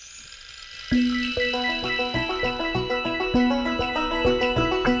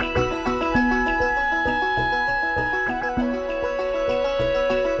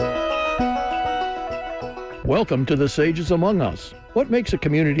Welcome to the Sages Among Us. What makes a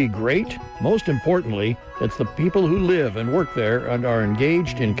community great? Most importantly, it's the people who live and work there and are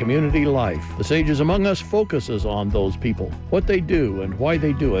engaged in community life. The Sages Among Us focuses on those people, what they do and why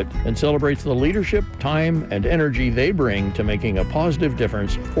they do it, and celebrates the leadership, time, and energy they bring to making a positive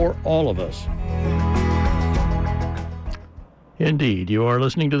difference for all of us. Indeed, you are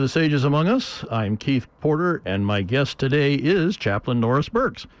listening to the Sages Among Us. I'm Keith Porter, and my guest today is Chaplain Norris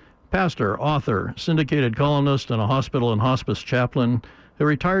Burkes, pastor, author, syndicated columnist, and a hospital and hospice chaplain who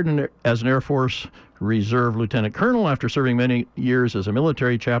retired as an Air Force Reserve Lieutenant Colonel after serving many years as a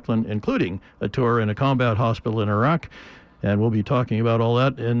military chaplain, including a tour in a combat hospital in Iraq. And we'll be talking about all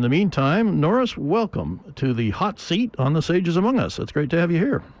that. In the meantime, Norris, welcome to the hot seat on the Sages Among Us. It's great to have you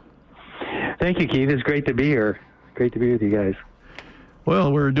here. Thank you, Keith. It's great to be here. Great to be with you guys.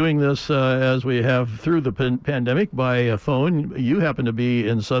 Well, we're doing this as we have through the pandemic by phone. You happen to be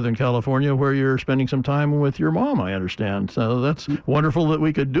in Southern California where you're spending some time with your mom, I understand. So that's wonderful that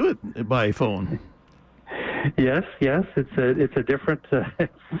we could do it by phone. Yes. It's a different.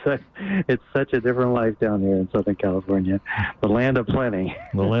 It's such a different life down here in Southern California, the land of plenty.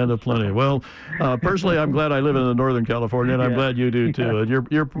 The land of plenty. Well, personally, I'm glad I live in Northern California, and I'm glad you do too. And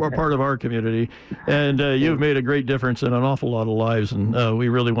you're part of our community, and you've made a great difference in an awful lot of lives. And we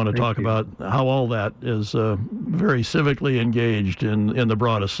really want to talk about how all that is very civically engaged in the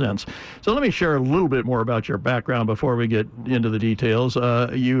broadest sense. So let me share a little bit more about your background before we get into the details.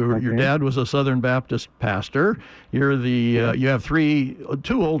 Your dad was a Southern Baptist pastor. You're you have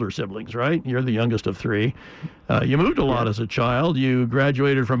two older siblings, right? You're the youngest of three. You moved a lot as a child. You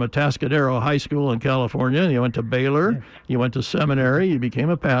graduated from Atascadero High School in California. You went to Baylor. You went to seminary. You became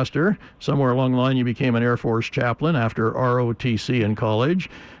a pastor. Somewhere along the line, you became an Air Force chaplain after ROTC in college.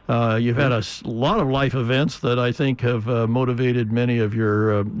 You've had a lot of life events that I think have motivated many of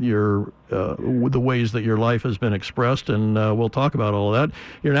the ways that your life has been expressed, and we'll talk about all of that.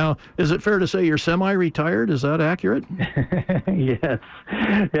 You're now, is it fair to say you're semi-retired? Is that accurate? Yes.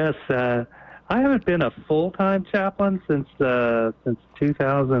 I haven't been a full-time chaplain since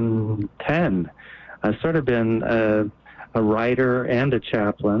 2010. I've sort of been a writer and a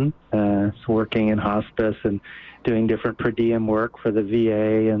chaplain, working in hospice and doing different per diem work for the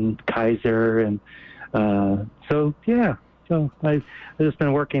VA and Kaiser, and so I've just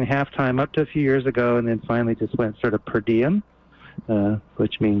been working half-time up to a few years ago, and then finally just went sort of per diem,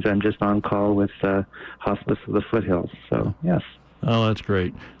 which means I'm just on call with Hospice of the Foothills. So yes. Oh, that's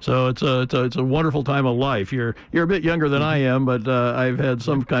great. So it's a wonderful time of life. You're a bit younger than I am, but I've had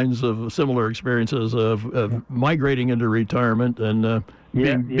some kinds of similar experiences of migrating into retirement and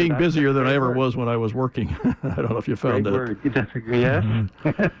being busier than I ever was when I was working. I don't know if you found that. Yes.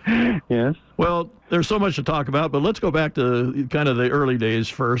 Yes. Well, there's so much to talk about, but let's go back to kind of the early days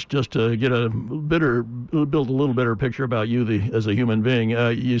first, just to get build a little better picture about you as a human being.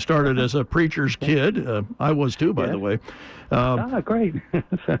 You started as a preacher's kid. I was too, by the way. Great.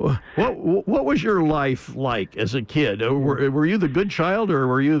 What was your life like as a kid? Were you the good child, or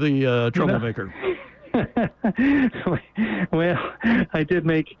were you the troublemaker? Well, I did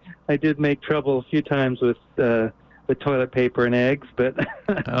make trouble a few times with toilet paper and eggs, but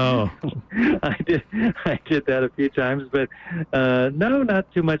I did that a few times. But no,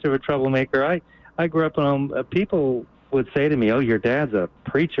 not too much of a troublemaker. I grew up on people would say to me, "Oh, your dad's a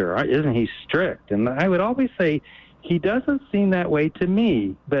preacher, isn't he strict?" And I would always say, he doesn't seem that way to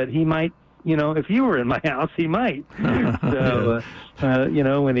me, but he might. If you were in my house, he might. So,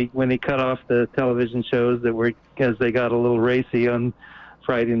 when he cut off the television shows that were, because they got a little racy on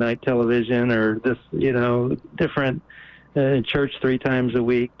Friday night television, or this, different church 3 times a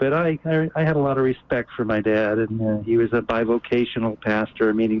week. But I had a lot of respect for my dad, and he was a bivocational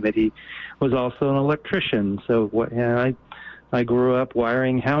pastor, meaning that he was also an electrician. So I grew up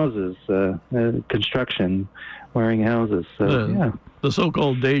wiring houses, construction, wiring houses. So the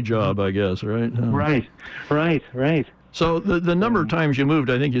so-called day job, I guess, right? Right. So the number of times you moved,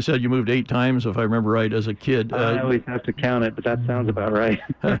 I think you said you moved 8 times, if I remember right, as a kid. I always have to count it, but that sounds about right.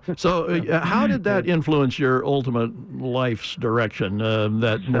 So how did that influence your ultimate life's direction,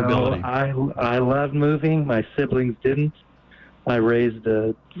 that mobility? I loved moving. My siblings didn't. I raised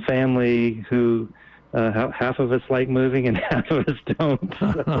a family who half of us like moving and half of us don't.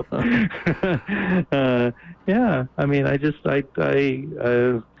 So, I mean,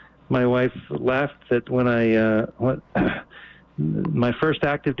 my wife laughed that when my first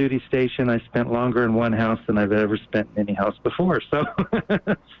active duty station, I spent longer in one house than I've ever spent in any house before. So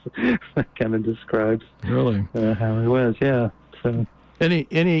that kind of describes really how it was. Yeah. So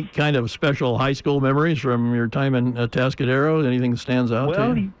Any kind of special high school memories from your time in Atascadero? Anything that stands out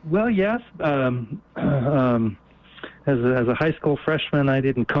to you? Well, yes. As a high school freshman, I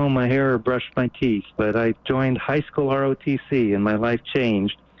didn't comb my hair or brush my teeth, but I joined high school ROTC, and my life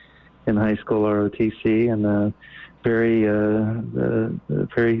changed in high school ROTC, and very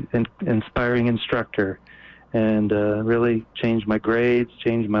inspiring instructor, and really changed my grades,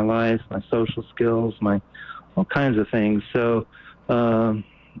 changed my life, my social skills, all kinds of things. So,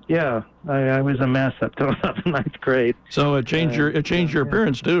 yeah, I was a mess up till about the 9th grade. So it changed your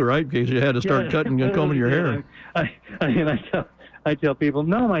appearance too, right? Because you had to start cutting and combing your hair. I tell people,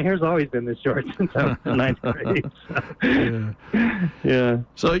 no, my hair's always been this short since I was in 9th grade. So, yeah.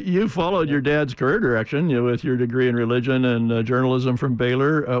 So you followed your dad's career direction, with your degree in religion and journalism from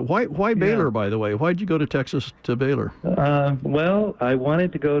Baylor. Why Baylor, by the way? Why'd you go to Texas to Baylor? Well, I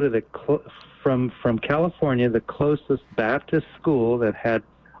wanted to go to from California. The closest Baptist school that had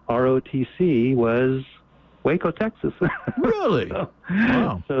ROTC was Waco, Texas. Really?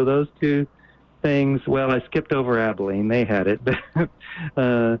 Wow. So those two things. Well, I skipped over Abilene. They had it.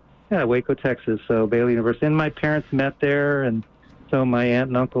 Yeah, Waco, Texas. So Baylor University. And my parents met there, and so my aunt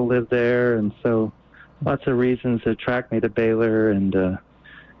and uncle lived there, and so lots of reasons attract me to Baylor. And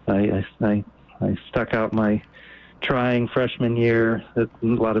I stuck out my trying freshman year that a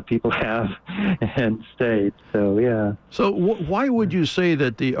lot of people have, and stayed. So yeah. So why would you say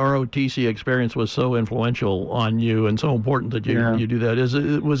that the ROTC experience was so influential on you and so important that you do that?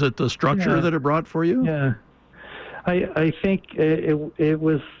 Was it the structure that it brought for you? Yeah. I think it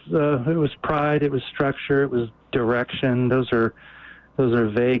was pride, it was structure, it was direction. Those are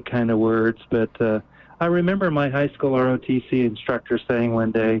vague kind of words, but I remember my high school ROTC instructor saying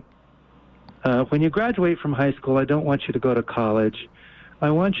one day, when you graduate from high school, I don't want you to go to college. I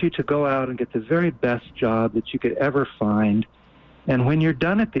want you to go out and get the very best job that you could ever find. And when you're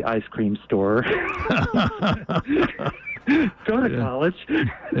done at the ice cream store, go to college.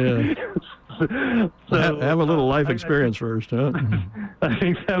 Yeah. So, have a little life experience first, huh? I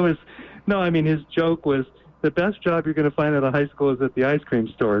think that was, his joke was, the best job you're going to find at a high school is at the ice cream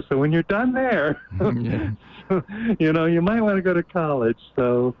store. So when you're done there, you might want to go to college.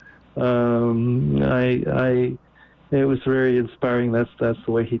 So, it was very inspiring. That's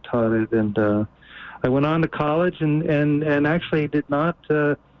the way he taught it, and I went on to college and actually did not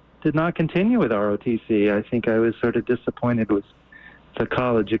continue with ROTC. I think I was sort of disappointed with the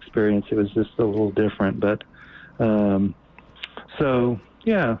college experience. It was just a little different, but so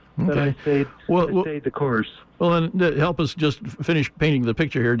yeah. Okay. But I stayed the course. Well, then help us just finish painting the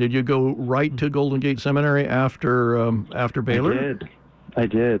picture here. Did you go right to Golden Gate Seminary after Baylor? I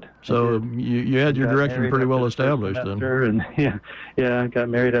did. So you had your direction pretty well established then. And I got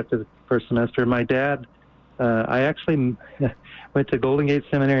married after the first semester. My dad, I actually went to Golden Gate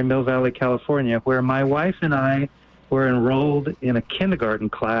Seminary in Mill Valley, California, where my wife and I were enrolled in a kindergarten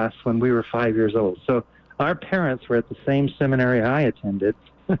class when we were 5 years old. So our parents were at the same seminary I attended,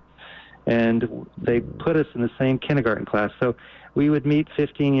 and they put us in the same kindergarten class. So we would meet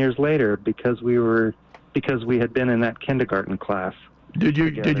 15 years later because we had been in that kindergarten class. Did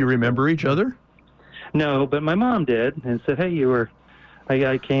you remember each other? No, but my mom did, and said, "Hey, you were."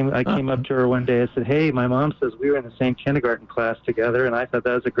 I came up to her one day. I said, "Hey, my mom says we were in the same kindergarten class together," and I thought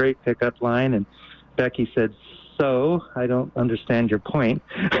that was a great pickup line. And Becky said, "So I don't understand your point."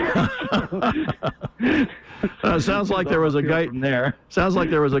 Sounds like there was a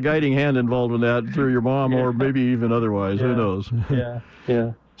guiding hand involved in that through your mom, or maybe even otherwise. Who knows?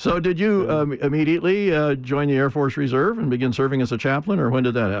 Yeah. So did you immediately join the Air Force Reserve and begin serving as a chaplain, or when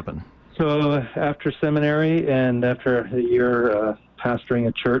did that happen? So after seminary and after a year pastoring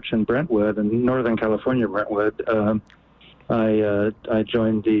a church in Brentwood, in Northern California, Brentwood, I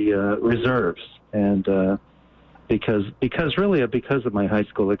joined the reserves, and because of my high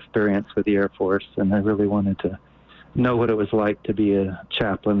school experience with the Air Force, and I really wanted to know what it was like to be a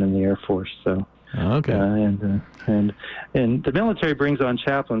chaplain in the Air Force. So. Okay. And the military brings on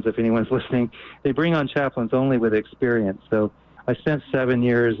chaplains. If anyone's listening, they bring on chaplains only with experience. So I spent 7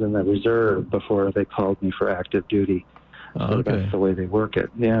 years in the reserve before they called me for active duty. So that's the way they work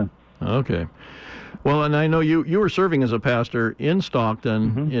it. Yeah. Okay. Well, and I know you were serving as a pastor in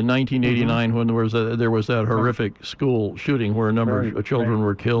Stockton in 1989 when there was that horrific school shooting where a number of children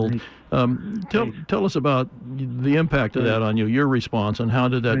were killed. Tell us about the impact of that on you, your response, and how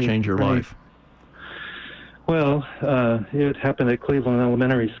did that change your life? Well, it happened at Cleveland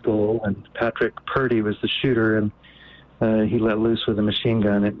Elementary School, and Patrick Purdy was the shooter, and he let loose with a machine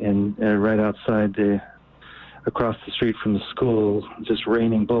gun and right outside across the street from the school, just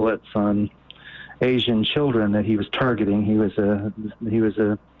raining bullets on Asian children that he was targeting. He was a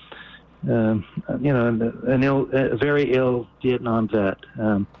very ill Vietnam vet.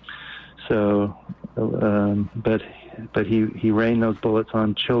 But he rained those bullets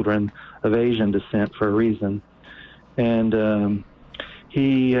on children of Asian descent for a reason, and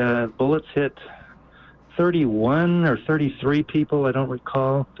bullets hit 31 or 33 people. I don't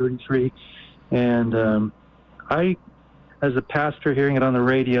recall, 33. And I, as a pastor, hearing it on the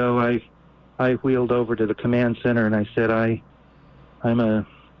radio, I wheeled over to the command center and I said, I'm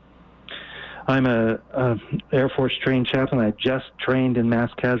a Air Force trained chaplain. I just trained in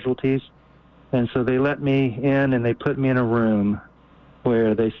mass casualties. And so they let me in and they put me in a room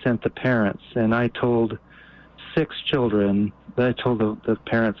where they sent the parents. And I told the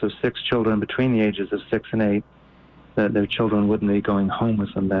parents of 6 children between the ages of 6 and 8 that their children wouldn't be going home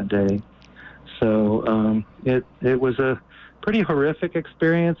with them that day. So it was a pretty horrific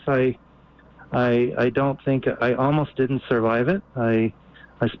experience. I almost didn't survive it. I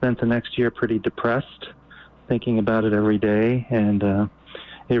spent the next year pretty depressed, thinking about it every day, and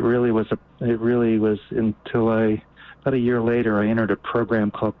it really was until about a year later, I entered a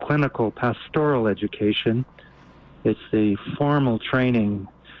program called Clinical Pastoral Education. It's the formal training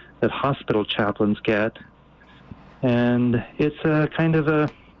that hospital chaplains get, and it's a kind of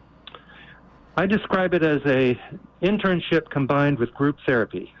I describe it as a internship combined with group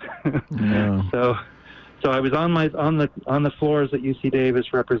therapy. Yeah. So I was on the floors at UC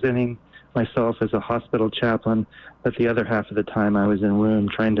Davis representing myself as a hospital chaplain, but the other half of the time I was in room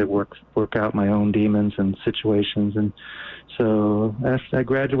trying to work out my own demons and situations. And so I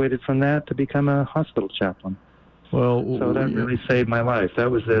graduated from that to become a hospital chaplain. Well, so that really saved my life.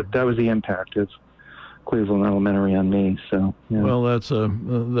 That was the impact of Cleveland Elementary on me. So yeah. Well, it's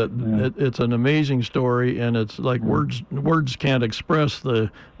an amazing story, and it's like words can't express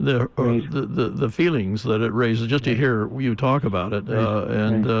the feelings that it raises just to hear you talk about it.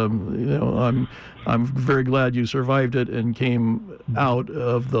 I'm very glad you survived it and came out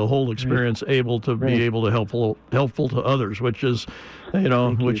of the whole experience able to be helpful to others, which is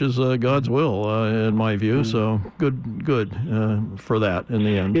God's will in my view. So good for that in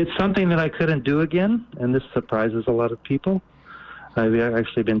the end. It's something that I couldn't do again, and this surprises a lot of people. I've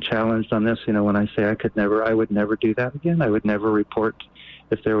actually been challenged on this. When I say I would never do that again. I would never report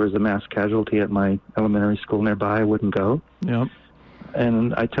if there was a mass casualty at my elementary school nearby. I wouldn't go. Yeah.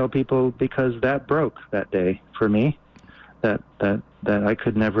 And I tell people because that broke that day for me, that I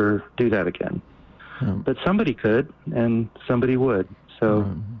could never do that again. Yeah. But somebody could, and somebody would.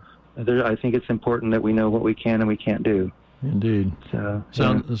 So I think it's important that we know what we can and we can't do. Indeed. So,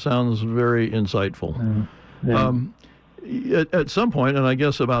 sounds very insightful. At some point, and I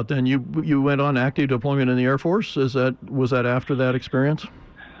guess about then, you went on active deployment in the Air Force. Was that after that experience?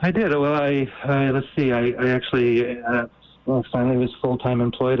 I did. Well, let's see. I actually finally was full-time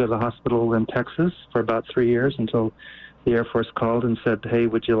employed at a hospital in Texas for about 3 years until the Air Force called and said, "Hey,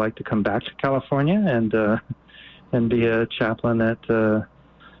 would you like to come back to California and be a chaplain at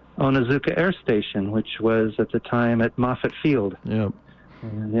Onizuka Air Station," which was at the time at Moffett Field. Yeah.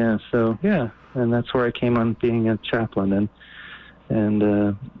 And that's where I came on being a chaplain. And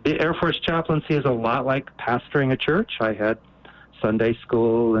the Air Force chaplaincy is a lot like pastoring a church. I had Sunday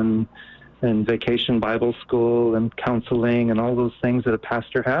school and vacation Bible school and counseling and all those things that a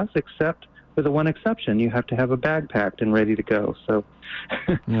pastor has, except with the one exception: you have to have a bag packed and ready to go. So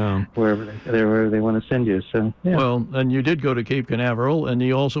wherever they want to send you. So yeah. Well, and you did go to Cape Canaveral, and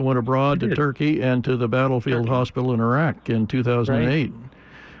you also went abroad to Turkey and to the battlefield hospital in Iraq in 2008. Right.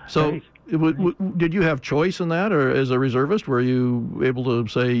 So did you have choice in that, or as a reservist, were you able to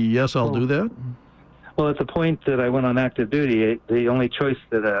say, yes, I'll do that? Well, at the point that I went on active duty, the only choice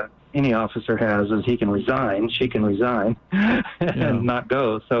that any officer has is he can resign, she can resign, and not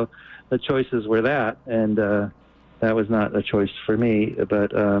go. So the choices were that, and that was not a choice for me.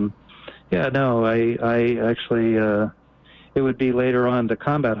 But I actually, it would be later on the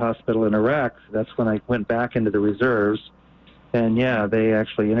combat hospital in Iraq. That's when I went back into the reserves, and they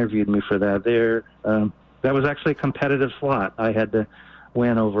actually interviewed me for that. That was actually a competitive slot. I had to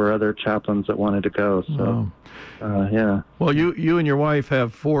win over other chaplains that wanted to go. So, Well, you and your wife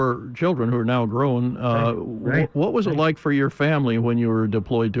have 4 children who are now grown. What was it like for your family when you were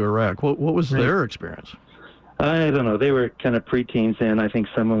deployed to Iraq? What was their experience? I don't know. They were kind of preteens, and I think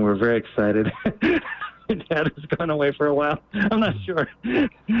some of them were very excited. Dad has gone away for a while. I'm not sure.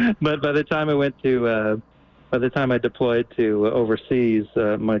 But by the time I deployed to overseas,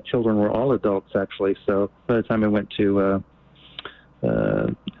 my children were all adults, actually. So by the time I went to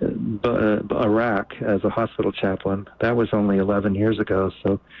Iraq as a hospital chaplain, that was only 11 years ago.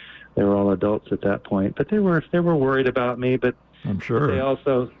 So they were all adults at that point. But they were worried about me. But I'm sure they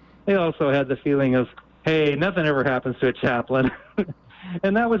also had the feeling of, hey, nothing ever happens to a chaplain.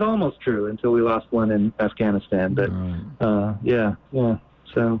 And that was almost true until we lost one in Afghanistan. But yeah.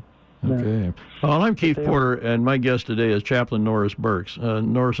 So. Okay. Well, I'm Keith Porter, and my guest today is Chaplain Norris Burkes.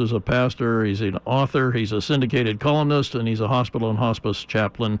 Norris is a pastor, he's an author, he's a syndicated columnist, and he's a hospital and hospice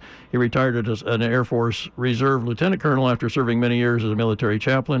chaplain. He retired as an Air Force Reserve lieutenant colonel after serving many years as a military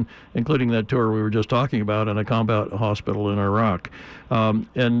chaplain, including that tour we were just talking about in a combat hospital in Iraq.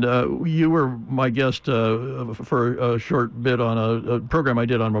 And you were my guest for a short bit on a program I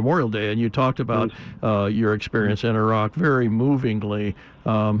did on Memorial Day, and you talked about your experience in Iraq very movingly.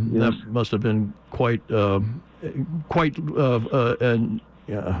 That must have been quite an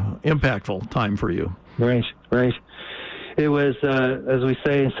impactful time for you. Right. It was, as we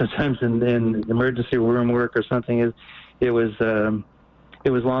say sometimes in emergency room work or something, it was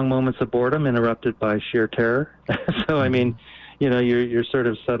long moments of boredom interrupted by sheer terror. So I mean, you're sort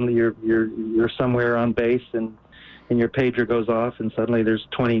of suddenly you're somewhere on base and your pager goes off and suddenly there's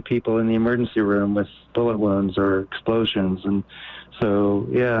 20 people in the emergency room with bullet wounds or explosions. And so,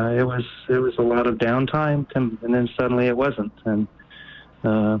 yeah, it was a lot of downtime, and then suddenly it wasn't. And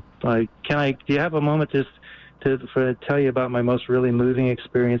do you have a moment to tell you about my most really moving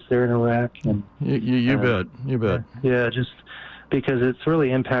experience there in Iraq? And you bet. Yeah, just because it's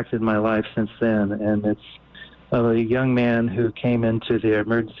really impacted my life since then. And it's a young man who came into the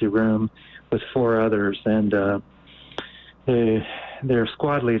emergency room with 4 others, and their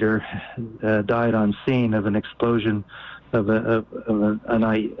squad leader died on scene of an explosion of an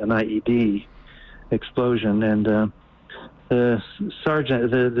IED explosion, and the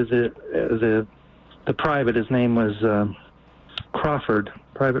sergeant, the private, his name was Crawford,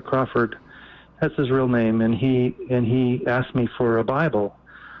 Private Crawford. That's his real name, and he asked me for a Bible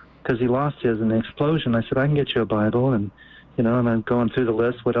because he lost his in the explosion. I said, I can get you a Bible, and and I'm going through the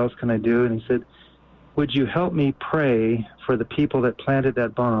list. What else can I do? And he said, would you help me pray for the people that planted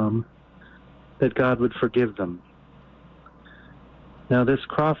that bomb, that God would forgive them? Now, this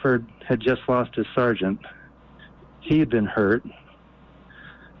Crawford had just lost his sergeant. He had been hurt.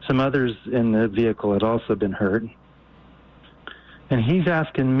 Some others in the vehicle had also been hurt. And he's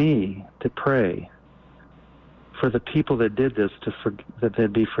asking me to pray for the people that did this, that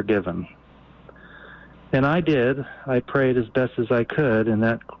they'd be forgiven. And I did. I prayed as best as I could, and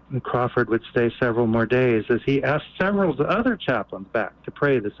that Crawford would stay several more days as he asked several other chaplains back to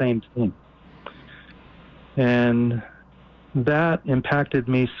pray the same thing. And that impacted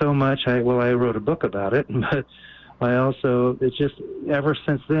me so much. I wrote a book about it, but it's just ever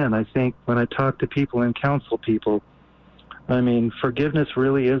since then, I think when I talk to people and counsel people, I mean, forgiveness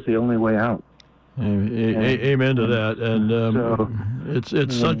really is the only way out. Amen to that, and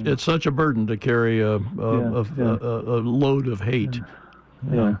it's such a burden to carry a load of hate.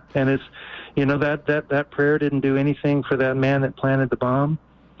 Yeah, and it's that prayer didn't do anything for that man that planted the bomb,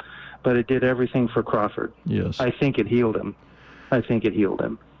 but it did everything for Crawford. Yes, I think it healed him.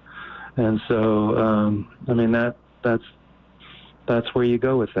 And so I mean that's where you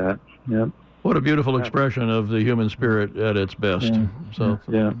go with that. Yep. What a beautiful expression of the human spirit at its best.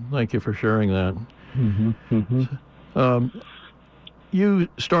 Thank you for sharing that. You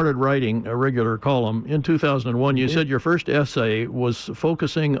started writing a regular column in 2001. You said your first essay was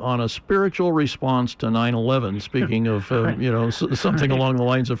focusing on a spiritual response to 9/11, speaking of, something along the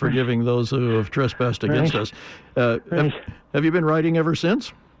lines of forgiving those who have trespassed against us. Have you been writing ever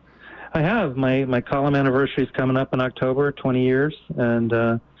since? I have. My column anniversary is coming up in October, 20 years.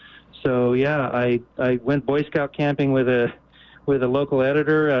 And so, yeah, I went Boy Scout camping with a local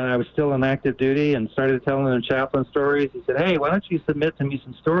editor, and I was still on active duty, and started telling him chaplain stories. He said, hey, why don't you submit to me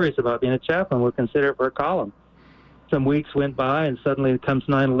some stories about being a chaplain? We'll consider it for a column. Some weeks went by, and suddenly it comes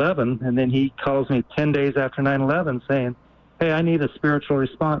 9/11, and then he calls me 10 days after 9/11 saying, hey, I need a spiritual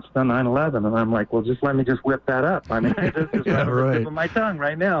response to 9/11. And I'm like, well, let me whip that up. I mean, this is right on the tip of my tongue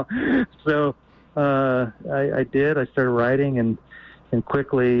right now. So I did. I started writing, and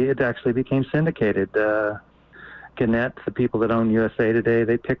quickly it actually became syndicated. Gannett, the people that own USA Today,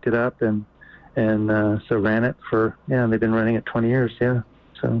 they picked it up and so ran it for, they've been running it 20 years. Yeah.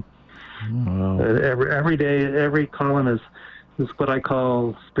 So every day, every column is what I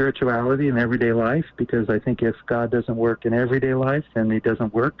call spirituality in everyday life, because I think if God doesn't work in everyday life, then he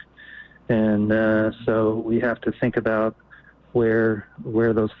doesn't work. And so we have to think about where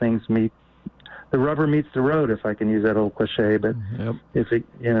those things meet. The rubber meets the road, if I can use that old cliche. But if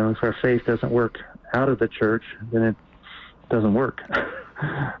our faith doesn't work out of the church, then it doesn't work.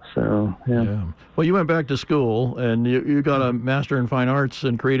 So, yeah. Well, you went back to school, and you got a Master in Fine Arts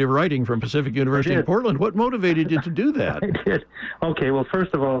and Creative Writing from Pacific University in Portland. What motivated you to do that? I did. Okay, well,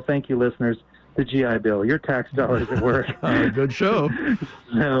 first of all, thank you, listeners. The GI Bill, your tax dollars at work. Good show.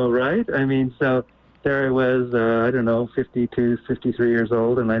 So, right? I mean, so there I was, 52, 53 years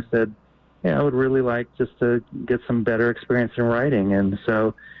old, and I said, yeah, I would really like just to get some better experience in writing. And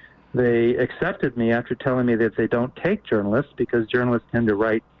so they accepted me after telling me that they don't take journalists because journalists tend to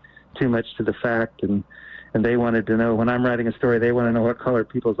write too much to the fact, and they wanted to know, when I'm writing a story, they want to know what color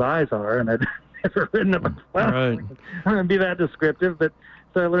people's eyes are, and I've never written about, well, right. I'm going to be that descriptive, but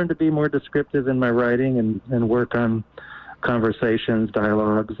so I learned to be more descriptive in my writing and work on conversations,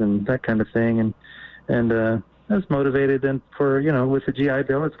 dialogues, and that kind of thing, and I was motivated, and for, with the GI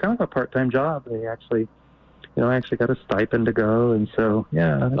Bill, it's kind of a part-time job. They actually, I actually got a stipend to go, and so,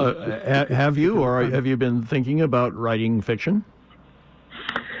 yeah. Have you, or have you been thinking about writing fiction?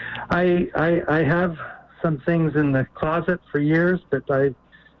 I have some things in the closet for years, but I'm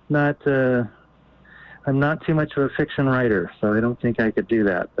not too much of a fiction writer, so I don't think I could do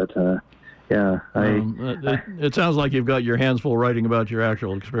that. But it sounds like you've got your hands full writing about your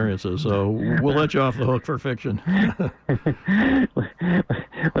actual experiences, so we'll let you off the hook for fiction.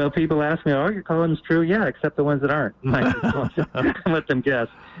 Well, people ask me, "Are your columns true?" Yeah, except the ones that aren't. I let them guess.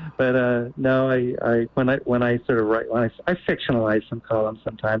 But no, when I sort of write, I fictionalize some columns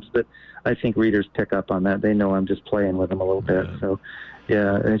sometimes, but I think readers pick up on that. They know I'm just playing with them a little bit. So,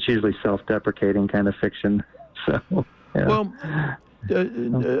 yeah, and it's usually self-deprecating kind of fiction. So, yeah. Well.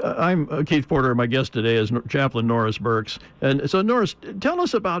 I'm Keith Porter. My guest today is Chaplain Norris Burkes. And so, Norris, tell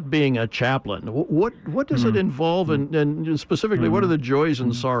us about being a chaplain. What does it involve, and specifically, what are the joys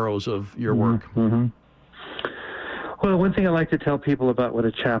and sorrows of your work? Well, one thing I like to tell people about what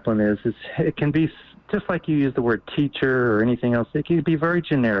a chaplain is it can be, just like you use the word teacher or anything else, it can be very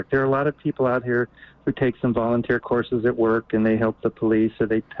generic. There are a lot of people out here who take some volunteer courses at work, and they help the police, or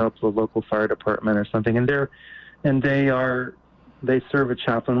they help the local fire department or something, and they serve a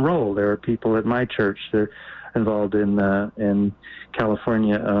chaplain role. There are people at my church that are involved in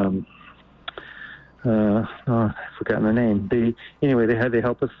California. I've forgotten the name. They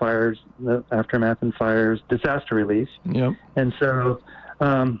help with fires, the aftermath and fires, disaster relief. Yep. And so,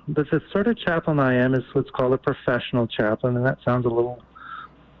 but the sort of chaplain I am is what's called a professional chaplain, and that sounds a little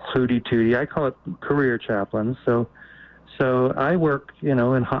hooty-tooty. I call it career chaplain. So I work,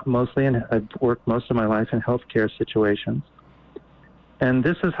 I've worked most of my life in healthcare situations. And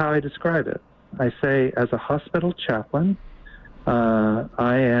this is how I describe it. I say, as a hospital chaplain, I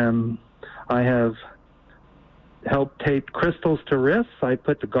have helped tape crystals to wrists. I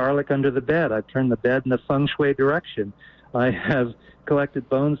put the garlic under the bed. I turned the bed in the feng shui direction. I have collected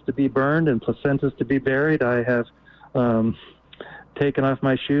bones to be burned and placentas to be buried. I have taken off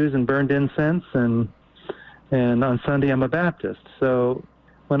my shoes and burned incense. And on Sunday, I'm a Baptist. So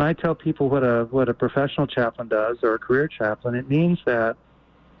when I tell people what a professional chaplain does, or a career chaplain, it means that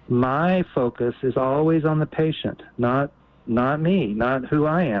my focus is always on the patient, not me, not who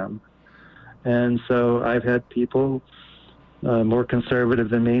I am. And so I've had people more conservative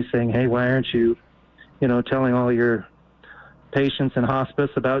than me saying, "Hey, why aren't you, telling all your patients in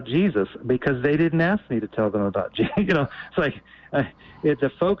hospice about Jesus?" Because they didn't ask me to tell them about Jesus. It's like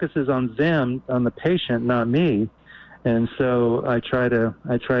the focus is on them, on the patient, not me. And so I try to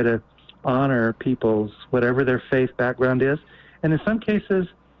honor people's, whatever their faith background is, and in some cases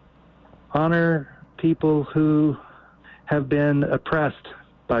honor people who have been oppressed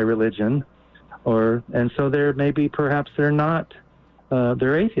by religion, and so perhaps they're not,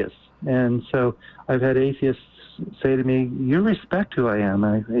 they're atheists. And so I've had atheists say to me, "You respect who I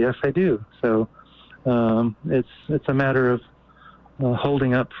am." Yes, I do. So it's a matter of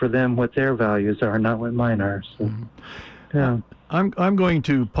holding up for them what their values are, not what mine are. So, yeah. I'm going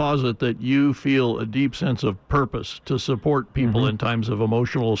to posit that you feel a deep sense of purpose to support people in times of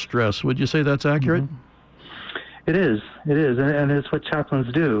emotional stress. Would you say that's accurate? It is, and it's what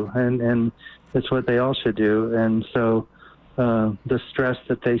chaplains do, and it's what they all should do. And so the stress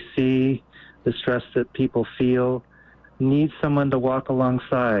that they see, the stress that people feel, needs someone to walk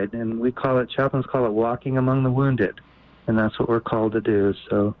alongside, and chaplains call it walking among the wounded. And that's what we're called to do.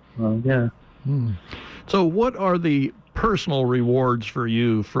 So, yeah. So what are the personal rewards for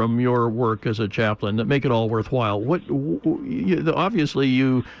you from your work as a chaplain that make it all worthwhile? Obviously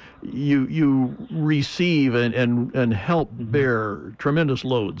you receive and help bear tremendous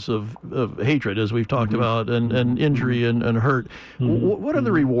loads of hatred, as we've talked about, and injury and hurt. What are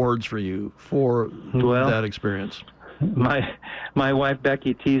the rewards for you for that experience? my wife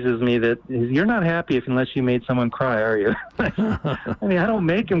Becky teases me that you're not happy unless you made someone cry, are you? I mean, I don't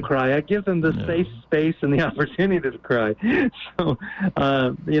make them cry. I give them the safe space and the opportunity to cry. So,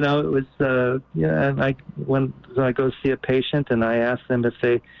 it was when I go see a patient and I ask them if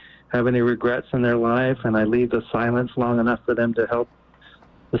they have any regrets in their life, and I leave the silence long enough for them to help.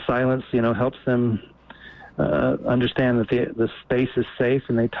 The silence, helps them understand that the space is safe,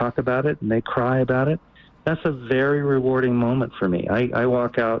 and they talk about it and they cry about it. That's a very rewarding moment for me. I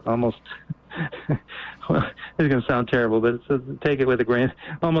walk out almost, well, it's going to sound terrible, but take it with a grain,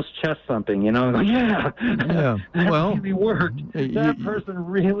 almost chest thumping, yeah, that really worked. That person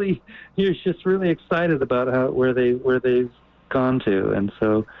really, you're just really excited about where they've gone to. And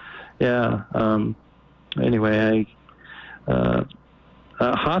so, anyway,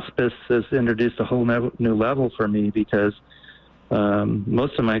 hospice has introduced a whole new level for me because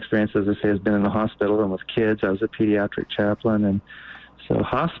most of my experience, as I say, has been in the hospital and with kids. I was a pediatric chaplain, and so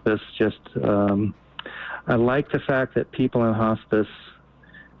hospice just, I like the fact that people in hospice,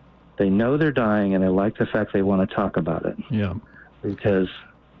 they know they're dying, and I like the fact they want to talk about it. Yeah. Because,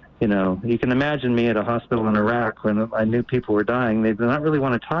 you can imagine me at a hospital in Iraq when I knew people were dying. They did not really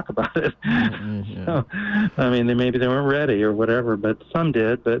want to talk about it. Yeah. So, I mean, maybe they weren't ready or whatever, but some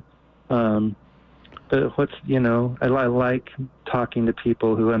did. But what's, I like talking to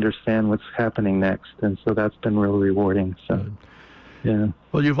people who understand what's happening next, and so that's been really rewarding. So. Good. Yeah.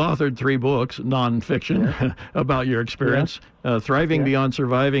 Well, you've authored 3 books, nonfiction, about your experience. Thriving Beyond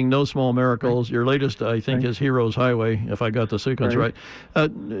Surviving, No Small Miracles. Your latest, I think, is Heroes Highway, if I got the sequence right.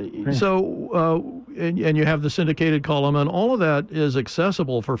 So, and you have the syndicated column, and all of that is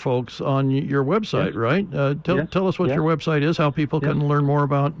accessible for folks on your website, right? Tell us what your website is, how people can learn more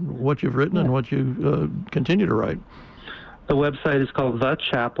about what you've written and what you continue to write. The website is called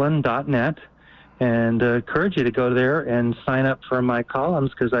thechaplain.net. And encourage you to go there and sign up for my columns,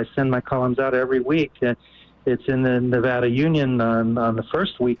 because I send my columns out every week. It's in the Nevada Union on the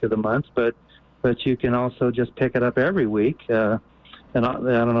first week of the month, but you can also just pick it up every week. And I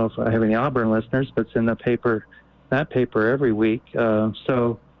don't know if I have any Auburn listeners, but it's in that paper every week. But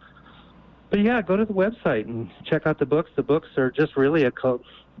yeah, go to the website and check out the books. The books are just really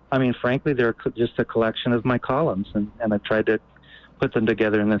frankly, they're just a collection of my columns, and I've tried to put them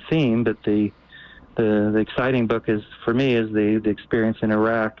together in a theme, but the exciting book is the experience in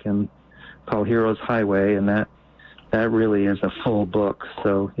Iraq, and called Heroes Highway, and that really is a full book.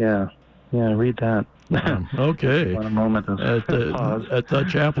 So read that. Okay. One moment of pause. At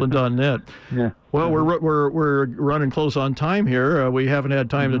thechaplain.net. Yeah. Well, we're running close on time here. We haven't had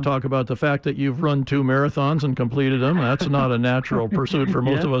time to talk about the fact that you've run 2 marathons and completed them. That's not a natural pursuit for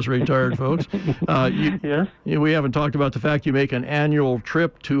most of us retired folks. We haven't talked about the fact you make an annual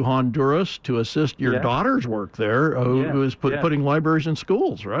trip to Honduras to assist your daughter's work there, who is putting libraries in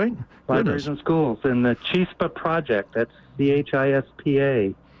schools, right? Libraries in schools, and the CHISPA project. That's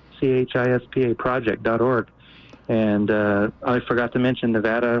CHISPA. CHISPA project.org. And I forgot to mention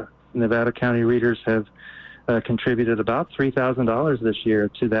Nevada County readers have contributed about $3,000 this year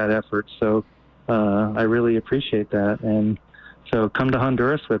to that effort. So I really appreciate that. And so come to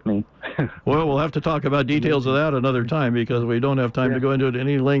Honduras with me. Well, we'll have to talk about details of that another time, because we don't have time to go into it at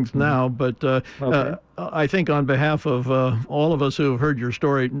any length now. But I think on behalf of all of us who have heard your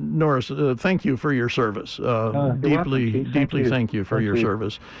story, Norris, thank you for your service. Deeply thank you for your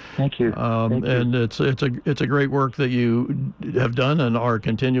service. Thank you. And it's a great work that you have done and are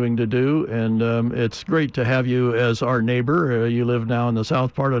continuing to do. And it's great to have you as our neighbor. You live now in the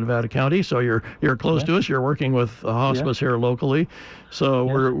south part of Nevada County, so you're close to us. You're working with a hospice here locally. So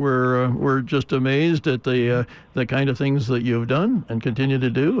we're just amazed at the kind of things that you've done and continue to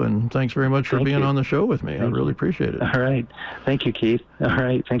do. And thanks very much for being on the show with me. I really appreciate it. All right. Thank you, Keith. All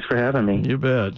right. Thanks for having me. You bet.